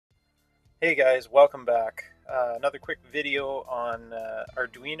Hey guys, welcome back. Another quick video on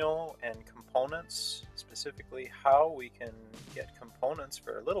Arduino and components, specifically how we can get components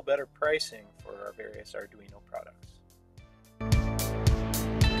for a little better pricing for our various Arduino products.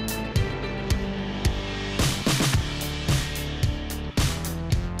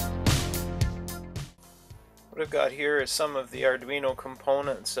 What I've got here is some of the Arduino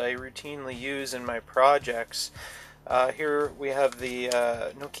components I routinely use in my projects. Here we have the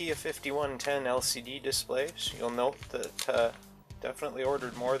Nokia 5110 LCD displays. You'll note that definitely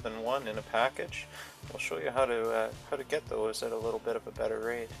ordered more than one in a package. We'll show you how to get those at a little bit of a better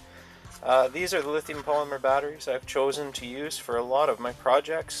rate. These are the lithium polymer batteries I've chosen to use for a lot of my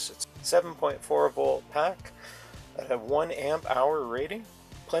projects. It's a 7.4 volt pack at a 1 amp hour rating.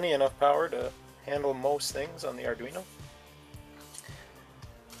 Plenty enough power to handle most things on the Arduino.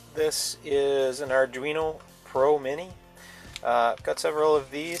 This is an Arduino Pro Mini. I've got several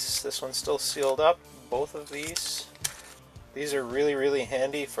of these. This one's still sealed up. Both of these. These are really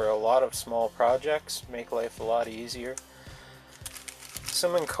handy for a lot of small projects. Make life a lot easier.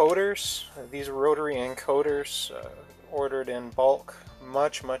 Some encoders. These rotary encoders ordered in bulk.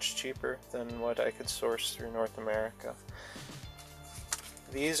 Much cheaper than what I could source through North America.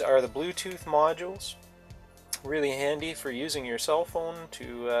 These are the Bluetooth modules. Really handy for using your cell phone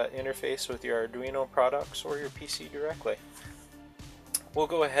to interface with your Arduino products or your PC directly. We'll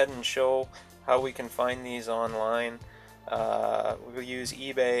go ahead and show how we can find these online. We'll use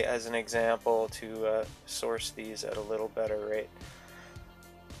eBay as an example to source these at a little better rate.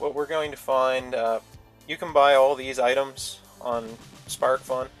 What we're going to find, you can buy all these items on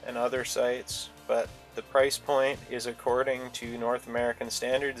SparkFun and other sites, but the price point is according to North American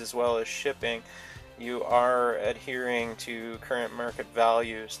standards as well as shipping. You are adhering to current market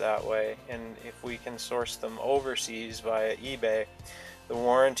values that way, and if we can source them overseas via eBay, the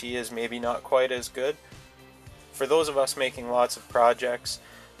warranty is maybe not quite as good. For those of us making lots of projects,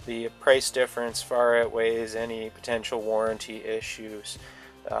 the price difference far outweighs any potential warranty issues.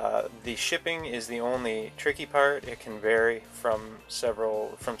 The shipping is the only tricky part. It can vary from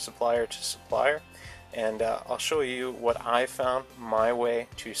supplier to supplier. And I'll show you what I found my way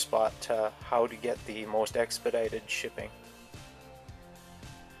to spot how to get the most expedited shipping.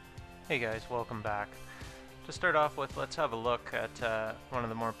 Hey guys, welcome back. To start off with, let's have a look at one of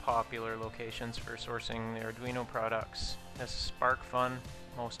the more popular locations for sourcing the Arduino products. This is SparkFun.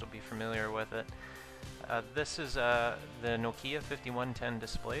 Most will be familiar with it. This is the Nokia 5110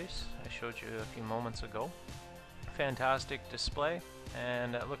 displays I showed you a few moments ago. Fantastic display.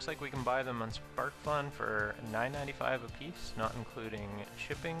 And it looks like we can buy them on SparkFun for $9.95 a piece, not including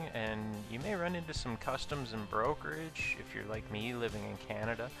shipping, and you may run into some customs and brokerage if you're like me living in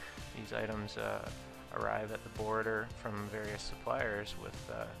Canada. These items arrive at the border from various suppliers with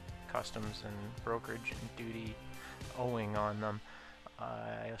customs and brokerage and duty owing on them.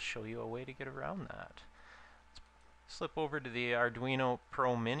 I'll show you a way to get around that. Let's slip over to the Arduino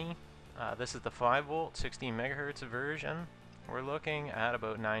Pro Mini. This is the 5 volt 16 megahertz version. We're looking at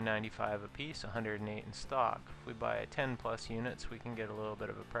about $9.95 a piece, 108 in stock. If we buy 10 plus units, we can get a little bit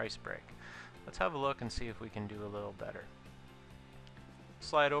of a price break. Let's have a look and see if we can do a little better.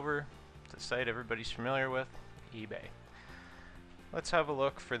 Slide over to the site everybody's familiar with, eBay. Let's have a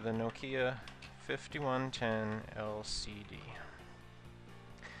look for the Nokia 5110 LCD.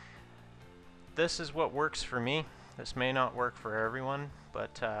 This is what works for me. This may not work for everyone,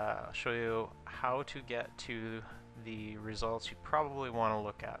 but I'll show you how to get to the results you probably want to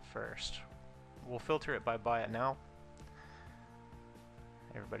look at first. We'll filter it by buy it now.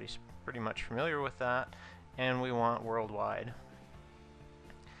 Everybody's pretty much familiar with that, and we want worldwide.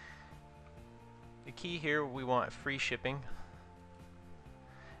 The key here, we want free shipping,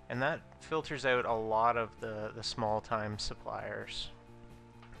 and that filters out a lot of the small time suppliers.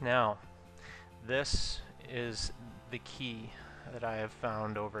 Now, this is the key that I have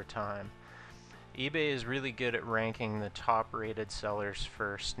found over time. eBay is really good at ranking the top rated sellers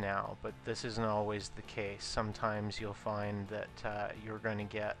first now, but this isn't always the case. Sometimes you'll find that you're going to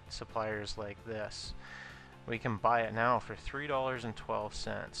get suppliers like this. We can buy it now for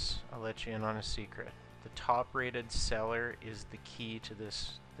 $3.12. I'll let you in on a secret. The top rated seller is the key to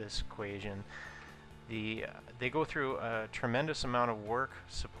this equation. They go through a tremendous amount of work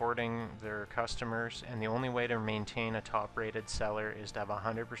supporting their customers, and the only way to maintain a top-rated seller is to have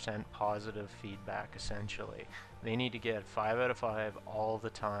 100% positive feedback, essentially. They need to get 5 out of 5 all the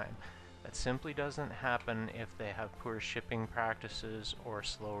time. That simply doesn't happen if they have poor shipping practices or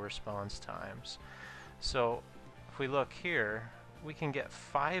slow response times. So if we look here, we can get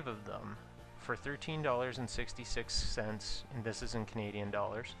 5 of them for $13.66, and this is in Canadian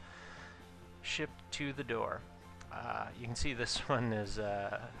dollars. shipped to the door. You can see this one is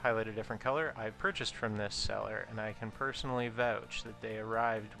highlighted a different color. I purchased from this seller, and I can personally vouch that they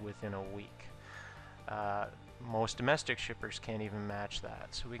arrived within a week. Most domestic shippers can't even match that.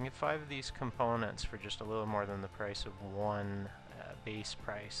 So we can get 5 of these components for just a little more than the price of one base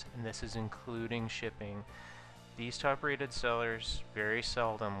price, and this is including shipping. These top-rated sellers, very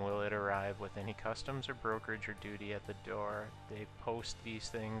seldom will it arrive with any customs or brokerage or duty at the door. They post these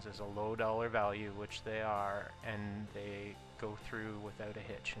things as a low dollar value, which they are, and they go through without a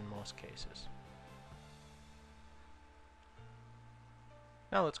hitch in most cases.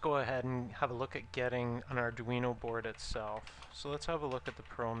 Now let's go ahead and have a look at getting an Arduino board itself. So let's have a look at the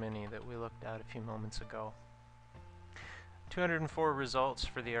Pro Mini that we looked at a few moments ago. 204 results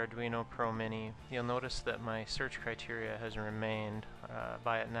for the Arduino Pro Mini. You'll notice that my search criteria has remained,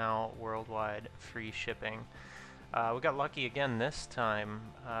 buy it now, worldwide, free shipping. We got lucky again this time.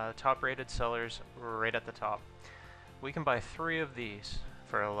 Top rated sellers right at the top. We can buy 3 of these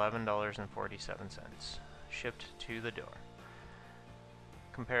for $11.47, shipped to the door.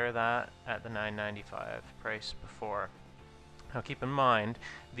 Compare that at the $9.95 price before. Now keep in mind,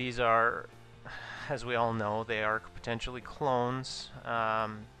 these are, as we all know, they are potentially clones.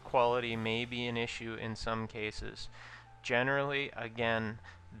 Quality may be an issue in some cases. Generally, again,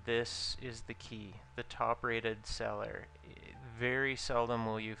 this is the key. The top-rated seller. Very seldom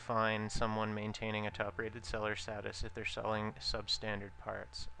will you find someone maintaining a top-rated seller status if they're selling substandard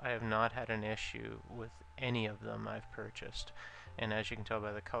parts. I have not had an issue with any of them I've purchased. And as you can tell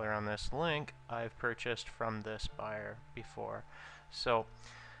by the color on this link, I've purchased from this buyer before. So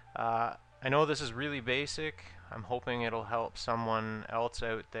I know this is really basic. I'm hoping it'll help someone else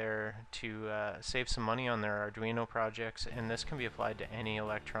out there to save some money on their Arduino projects, and this can be applied to any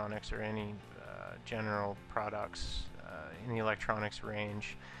electronics or any general products in the electronics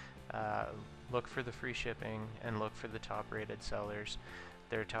range. Look for the free shipping and look for the top-rated sellers.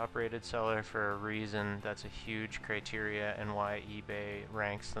 They're a top-rated seller for a reason. That's a huge criteria and why eBay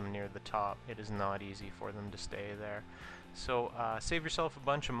ranks them near the top. It is not easy for them to stay there. So save yourself a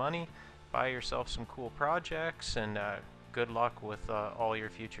bunch of money, buy yourself some cool projects, and good luck with all your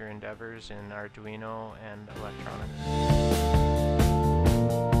future endeavors in Arduino and electronics.